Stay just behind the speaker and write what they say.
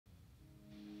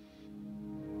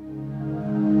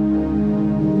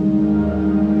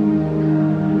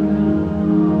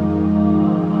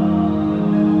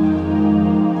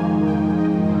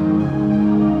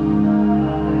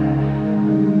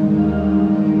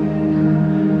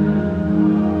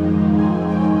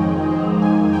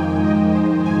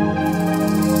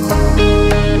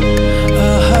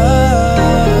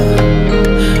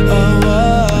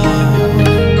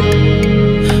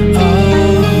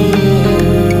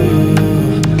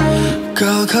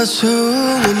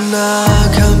na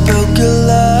khempeuh ki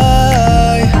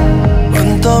laih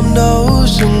tawmno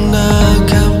sung na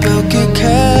khempeuh ki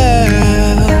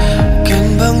khel ken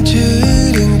bang chi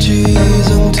ding chi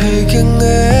zong thei keng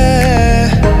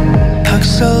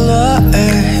Hatsa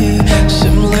laih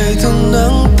simlei tung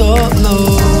nang tawhlo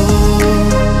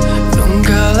nung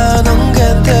kala nung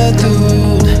te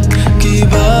tun ki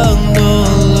bang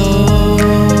lo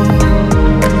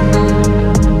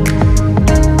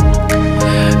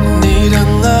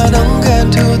Nidang nung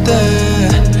thute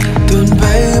tun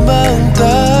bay mang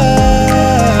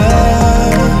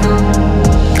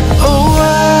Oh,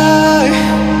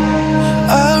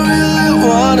 I really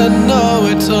wanna know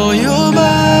it's all you're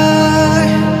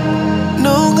mine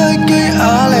Nung ngaih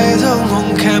aleh zong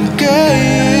hong khem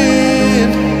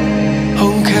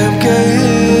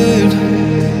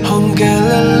hong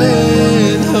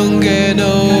gelin hong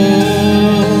geno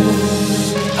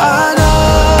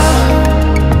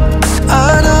I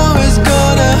know it's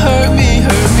gonna hurt me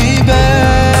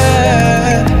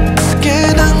bad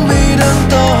Nang midang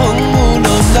hong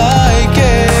nuam laih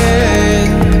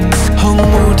hong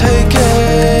thei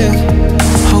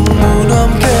hong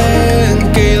nuam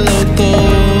lo to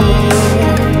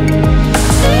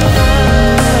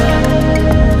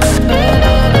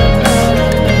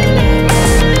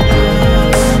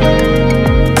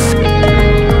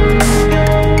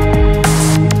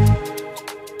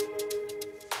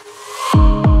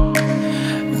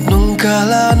Nung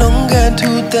kala nung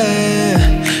thute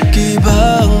ki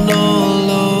bang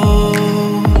lo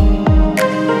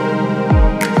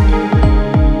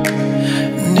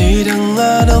Nidang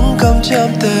nung caption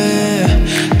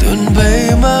tun bay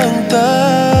mang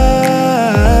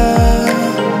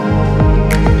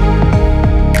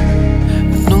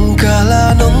Nung kala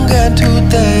nung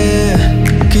thute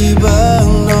ki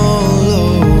bang lo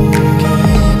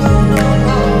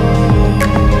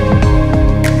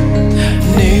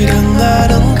Nidang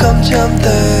nung caption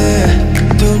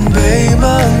tun bay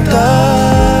mang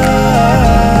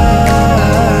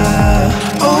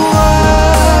Oh,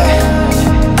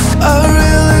 I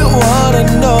really wanna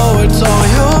know it's all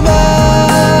you're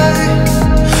mine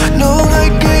Nung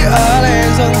ngaih aleh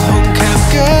zong hong khem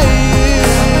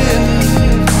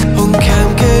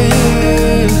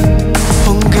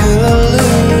hong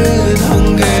gelin hong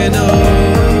geno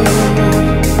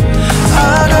I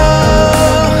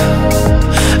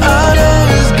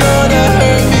know it's gonna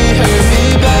hurt me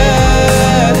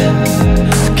bad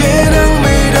Nang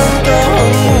midang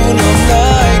hong nuam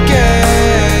laih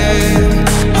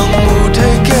hong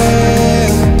thei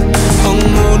hong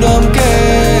nuam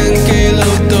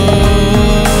lo to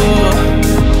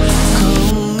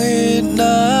Không ít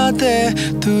na te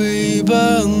thui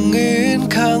bang in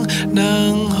khang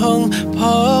nang hong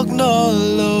phok no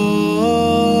lo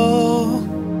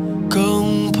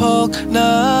Công phok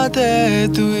na te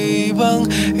thui bang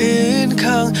in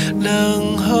khang nang